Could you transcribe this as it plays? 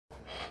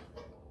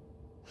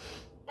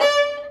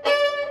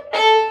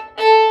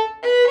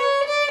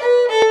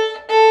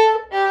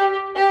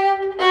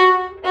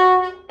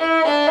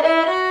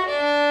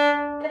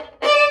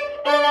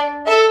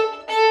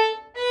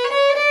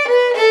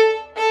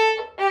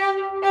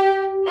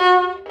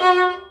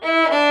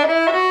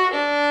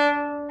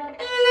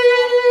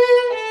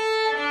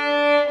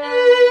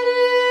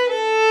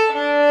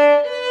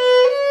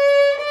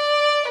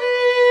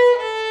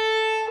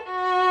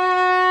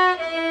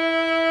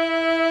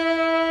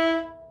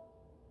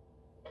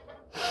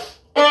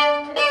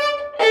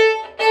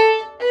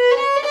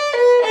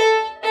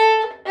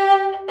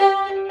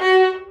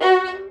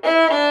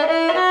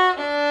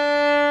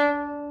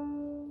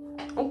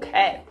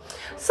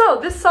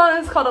this song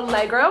is called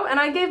Allegro, and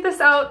I gave this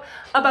out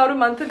about a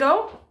month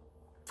ago.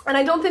 And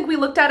I don't think we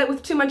looked at it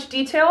with too much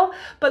detail,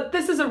 but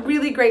this is a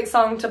really great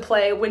song to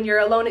play when you're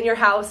alone at your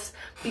house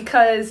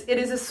because it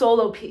is a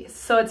solo piece.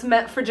 So it's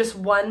meant for just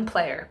one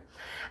player.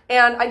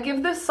 And I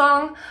give this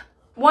song,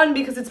 one,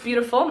 because it's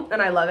beautiful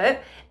and I love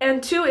it,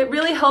 and two, it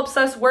really helps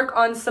us work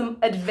on some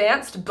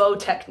advanced bow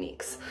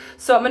techniques.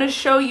 So I'm going to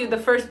show you the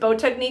first bow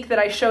technique that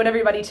I showed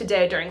everybody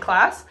today during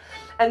class,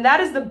 and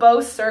that is the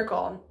bow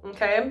circle,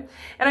 okay?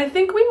 And I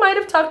think we might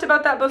have talked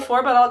about that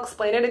before, but I'll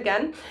explain it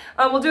again.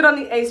 We'll do it on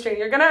the A string.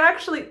 You're going to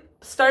actually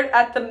start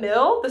at the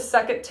middle, the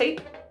second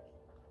tape.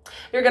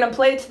 You're going to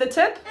play it to the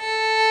tip,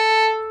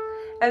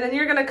 and then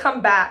you're going to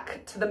come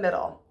back to the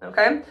middle,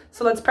 okay?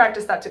 So let's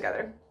practice that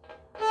together.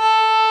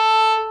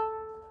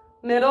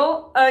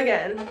 Middle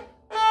again,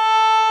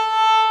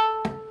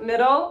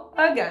 middle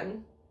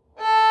again.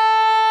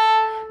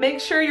 Make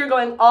sure you're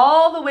going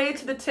all the way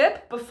to the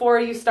tip before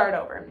you start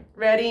over.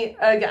 Ready,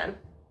 again.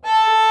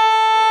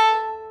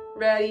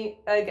 Ready,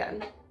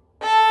 again.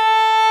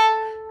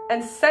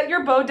 And set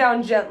your bow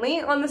down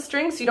gently on the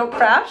string so you don't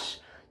crash.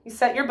 You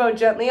set your bow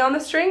gently on the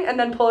string and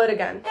then pull it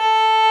again.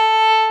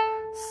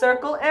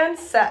 Circle and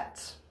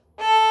set.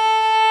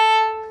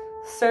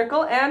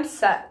 Circle and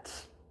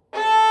set.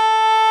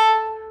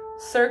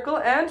 Circle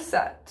and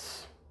set.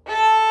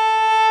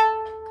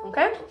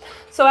 Okay?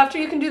 So after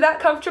you can do that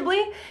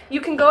comfortably,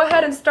 you can go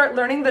ahead and start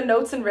learning the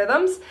notes and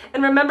rhythms.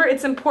 And remember,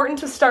 it's important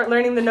to start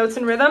learning the notes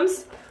and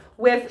rhythms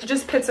with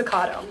just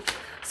pizzicato.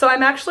 So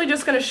I'm actually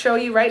just going to show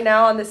you right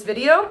now on this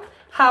video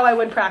how I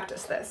would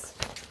practice this.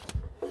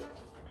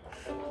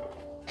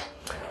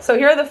 So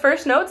here are the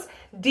first notes: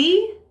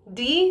 D,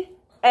 D,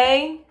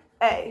 A,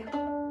 A.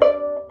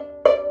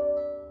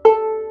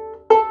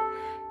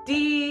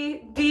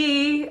 D,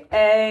 D,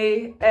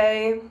 A,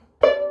 A.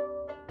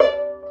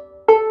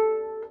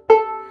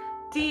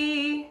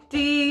 D,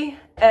 D,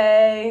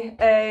 A,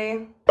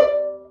 A.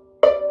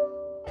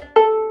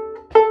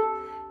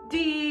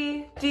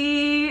 D,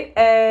 D,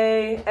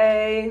 A,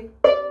 A.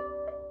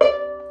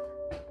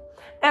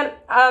 And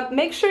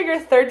make sure your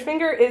third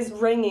finger is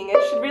ringing.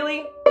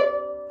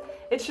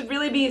 It should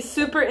really be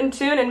super in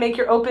tune and make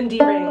your open D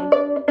ring.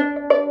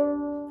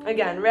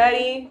 Again,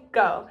 ready,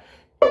 go.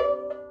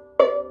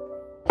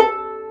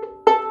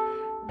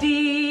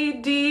 D,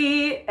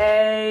 D,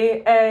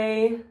 A,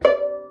 A.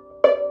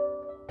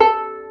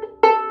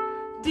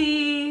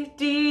 D,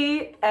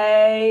 D,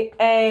 A,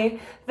 A.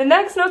 The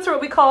next notes are what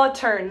we call a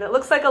turn. It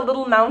looks like a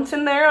little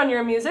mountain there on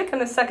your music in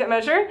the second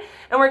measure.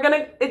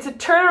 And it's a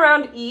turn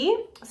around E.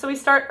 So we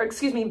start, or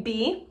excuse me,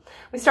 B.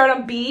 We start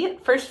on B,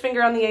 first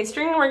finger on the A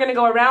string, and we're gonna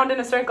go around in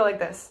a circle like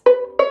this.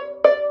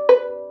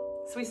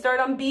 So we start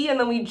on B and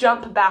then we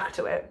jump back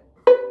to it.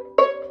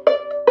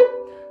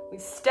 We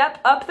step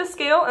up the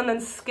scale and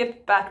then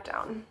skip back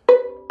down.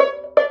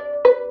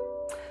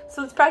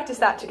 So let's practice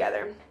that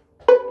together.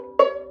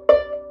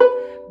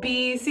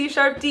 B, C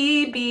sharp,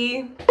 D,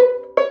 B.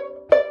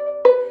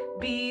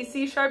 B,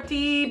 C sharp,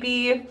 D,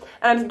 B. And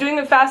I'm doing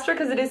it faster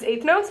because it is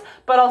eighth notes,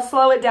 but I'll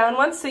slow it down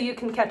once so you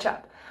can catch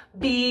up.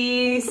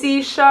 B,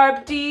 C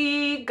sharp,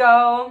 D,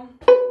 go.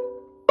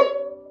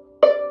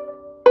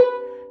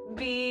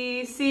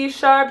 B, C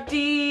sharp,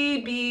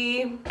 D,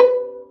 B.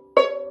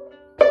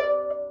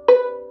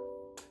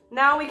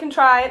 Now we can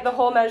try the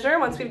whole measure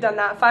once we've done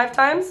that 5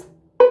 times.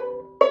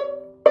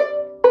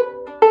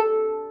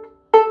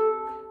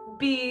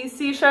 B,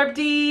 C sharp,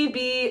 D,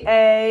 B,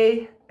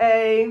 A,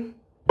 A.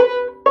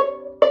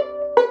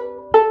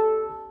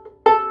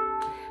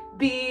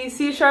 B,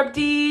 C sharp,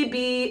 D,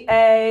 B,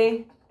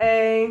 A,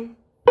 A.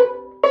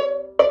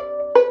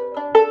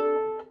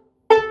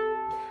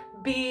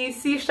 B,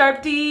 C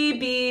sharp, D,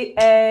 B,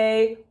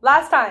 A.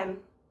 Last time.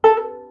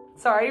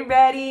 Sorry,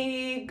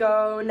 ready,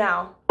 go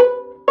now.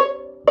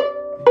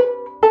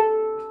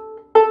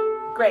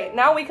 Great,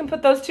 now we can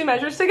put those two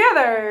measures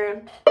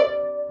together.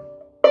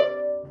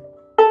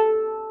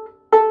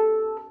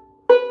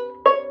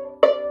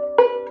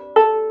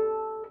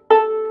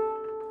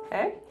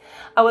 Okay,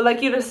 I would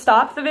like you to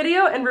stop the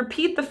video and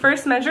repeat the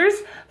first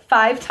measures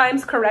 5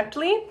 times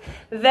correctly.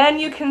 Then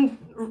you can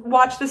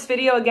watch this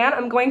video again.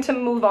 I'm going to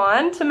move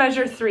on to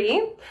measure 3,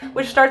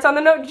 which starts on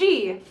the note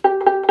G.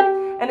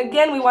 And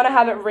again, we want to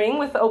have it ring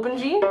with the open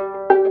G.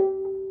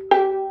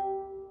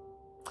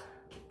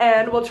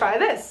 And we'll try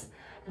this.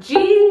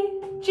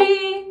 G,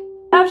 G,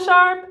 F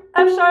sharp,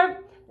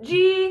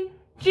 G,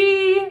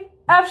 G,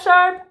 F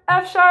sharp,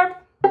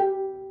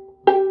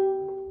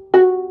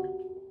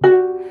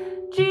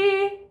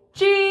 G,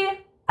 G,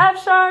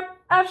 F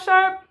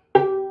sharp,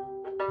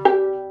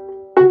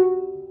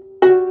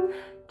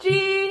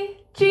 G,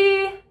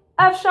 G,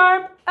 F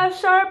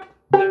sharp,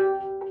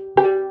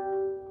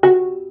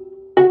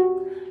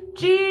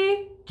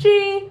 G,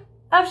 G,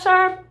 F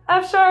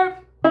sharp.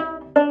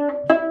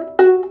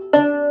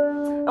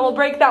 And we'll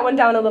break that one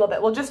down a little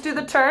bit. We'll just do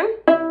the turn.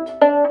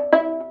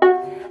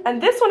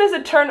 And this one is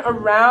a turn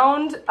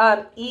around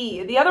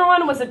E. The other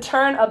one was a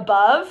turn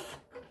above.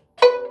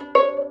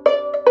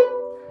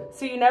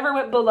 So you never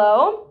went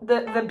below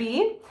the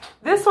B.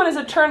 This one is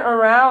a turn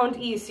around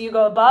E, so you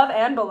go above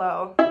and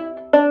below.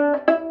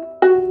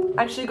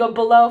 Actually go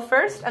below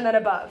first and then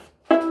above.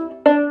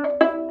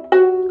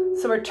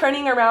 So we're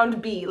turning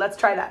around B. Let's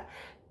try that.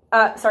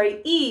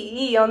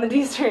 E on the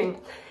D string.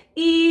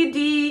 E,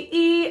 D,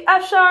 E,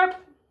 F sharp.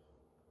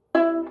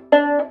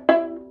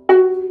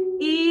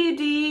 E,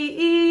 D,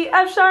 E,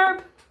 F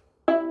sharp.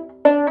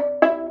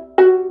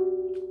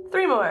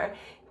 3 more.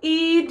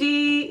 E,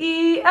 D,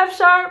 E, F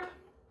sharp.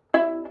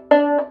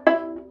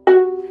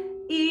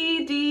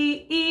 E,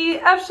 D, E,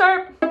 F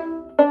sharp.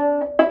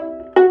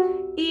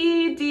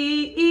 E,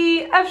 D,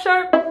 E, F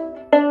sharp.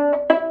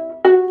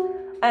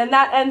 And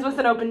that ends with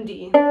an open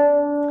D.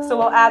 So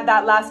we'll add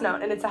that last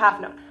note, and it's a half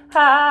note.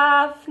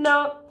 Half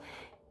note.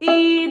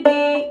 E,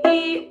 D,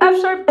 E,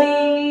 F sharp,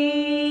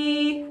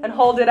 D. And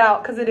hold it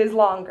out because it is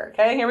longer.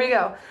 Okay, here we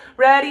go.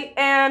 Ready,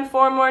 and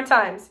 4 more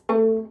times.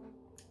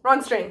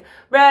 Wrong string.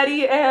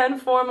 Ready,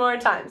 and 4 more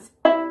times.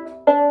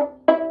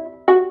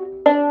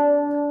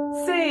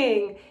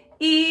 Sing.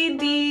 E,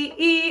 D,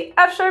 E,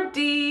 F sharp,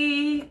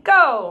 D.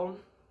 Go.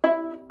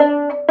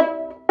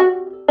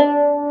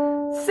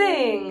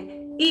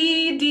 Sing.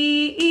 E,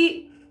 D,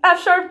 E,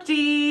 F sharp,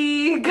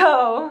 D.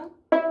 Go.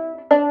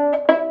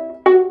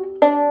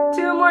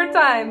 2 more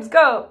times.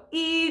 Go.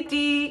 E,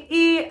 D,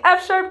 E,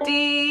 F sharp,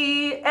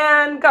 D.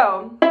 And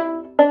go.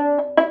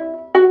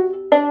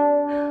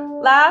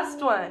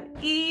 Last one.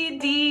 E,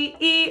 D,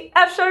 E,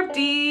 F sharp,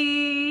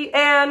 D.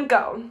 And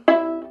go.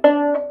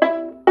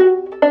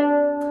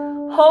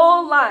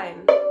 Whole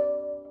line.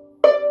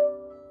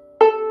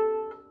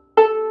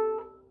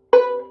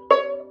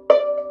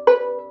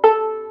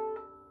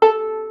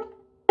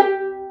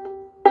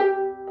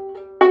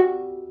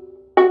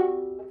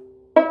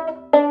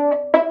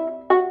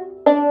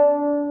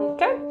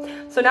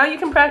 So now you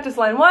can practice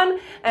line 1,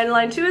 and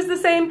line 2 is the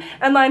same,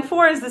 and line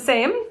 4 is the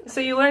same.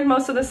 So you learned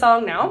most of the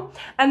song now.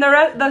 And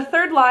the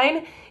third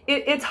line,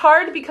 it's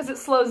hard because it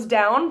slows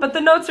down, but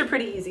the notes are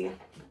pretty easy.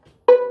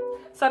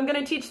 So I'm going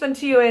to teach them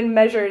to you in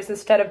measures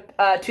instead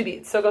of 2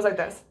 beats. So it goes like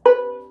this.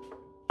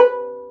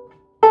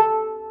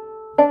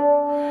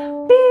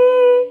 B,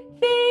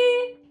 B,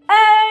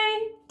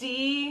 A,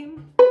 D.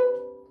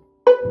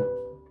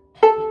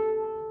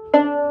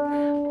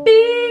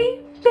 B,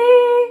 B,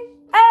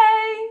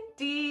 A,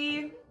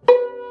 D.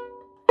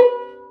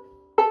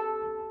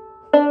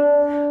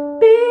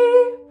 B,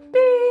 B,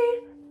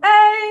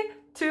 A.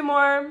 2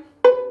 more.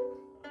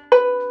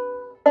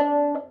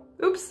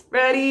 Oops.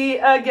 Ready,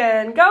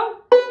 again, go.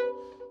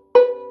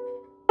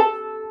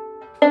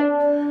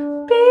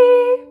 B,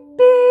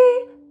 B,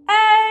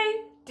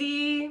 A,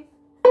 D.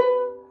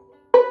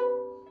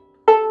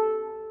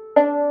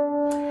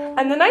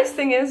 And the nice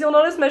thing is you'll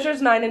notice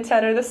measures 9 and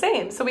 10 are the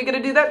same. So we get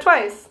to do that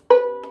twice.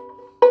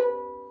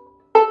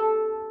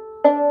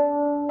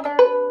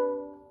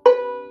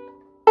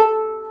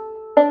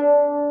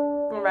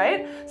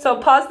 Right? So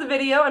pause the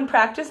video and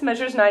practice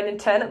measures 9 and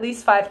 10 at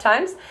least 5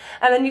 times,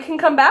 and then you can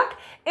come back,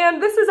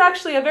 and this is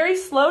actually a very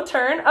slow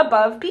turn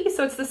above B,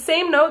 so it's the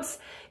same notes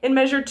in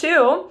measure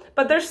 2,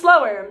 but they're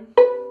slower.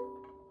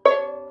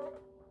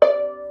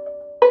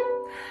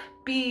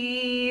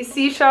 B,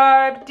 C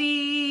sharp,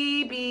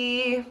 D,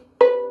 B.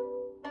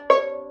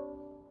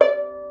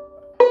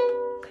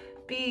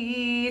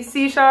 B,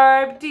 C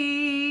sharp,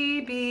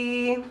 D,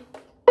 B.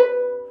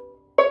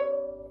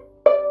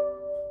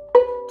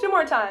 2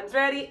 more times.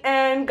 Ready,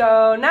 and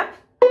go now.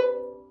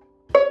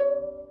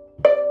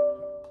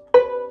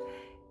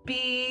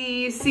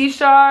 B, C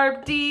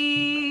sharp,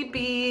 D,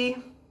 B.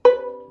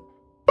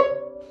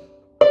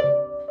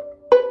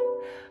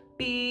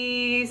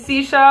 B,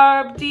 C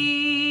sharp,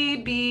 D,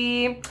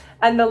 B.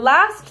 And the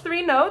last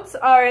 3 notes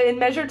are in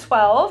measure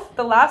 12,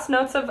 the last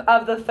notes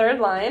of the third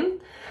line.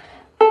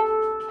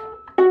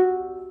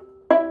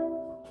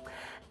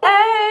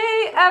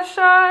 A, F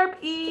sharp,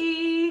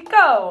 E,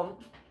 go.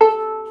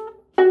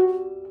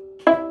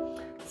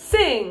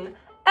 Sing.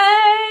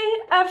 A,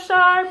 F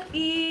sharp,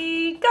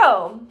 E,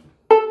 go.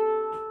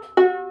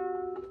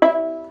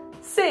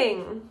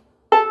 Sing.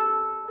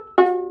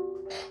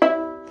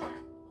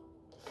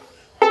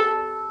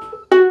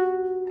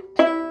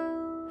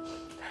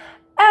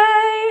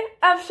 A,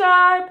 F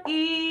sharp,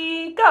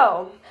 E,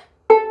 go.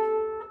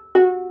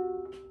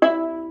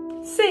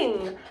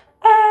 Sing.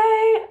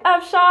 A,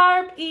 F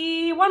sharp,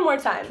 E. 1 more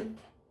time.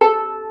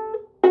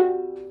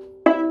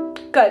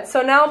 Good.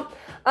 So now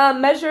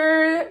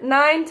measure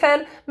 9,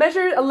 10,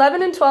 measure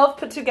 11 and 12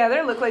 put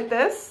together look like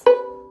this.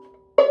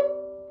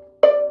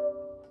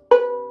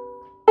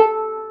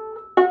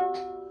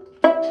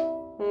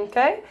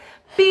 Okay.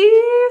 B,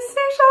 C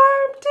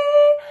sharp, D,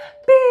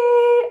 B,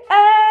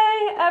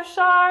 A, F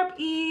sharp,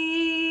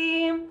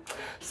 E.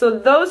 So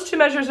those 2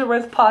 measures are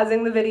worth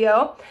pausing the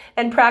video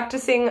and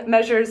practicing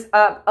measures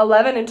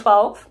 11 and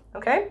 12,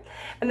 okay?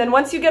 And then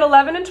once you get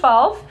 11 and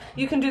 12,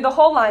 you can do the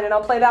whole line, and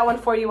I'll play that one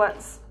for you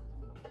once.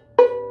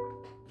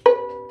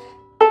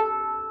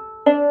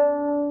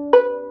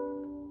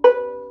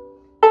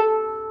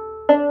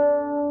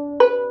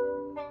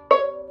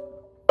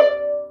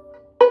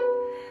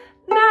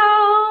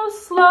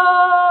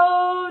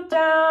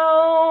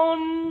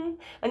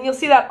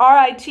 that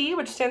RIT,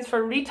 which stands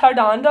for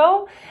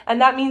ritardando,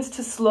 and that means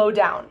to slow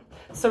down.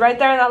 So right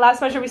there in that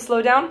last measure, we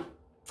slow down.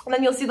 And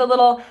then you'll see the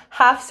little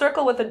half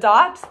circle with a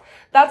dot.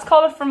 That's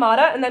called a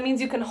fermata, and that means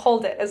you can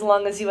hold it as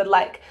long as you would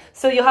like.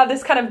 So you'll have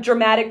this kind of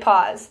dramatic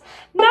pause.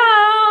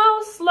 Now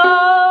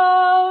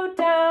slow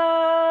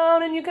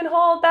down, and you can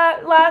hold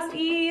that last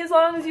E as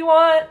long as you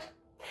want.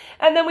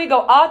 And then we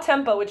go a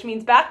tempo, which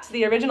means back to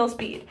the original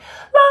speed.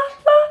 La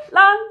la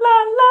la la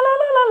la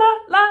la la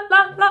la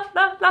la la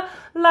la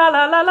la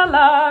la la la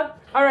la.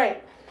 All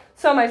right.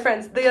 So my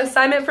friends, the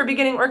assignment for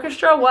beginning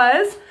orchestra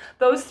was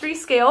those three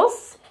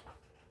scales.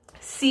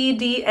 C,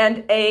 D,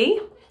 and A,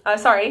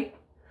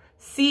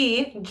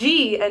 C,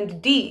 G,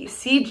 and D,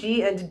 C,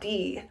 G, and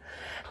D.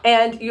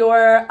 And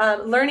you're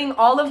learning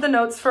all of the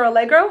notes for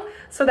Allegro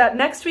so that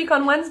next week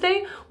on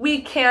Wednesday,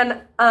 we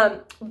can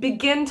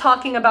begin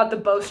talking about the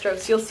bow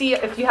strokes. You'll see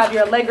if you have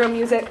your Allegro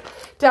music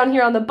down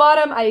here on the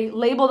bottom, I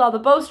labeled all the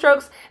bow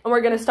strokes, and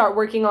we're gonna start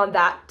working on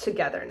that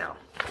together now,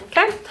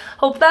 okay?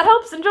 Hope that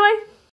helps, enjoy.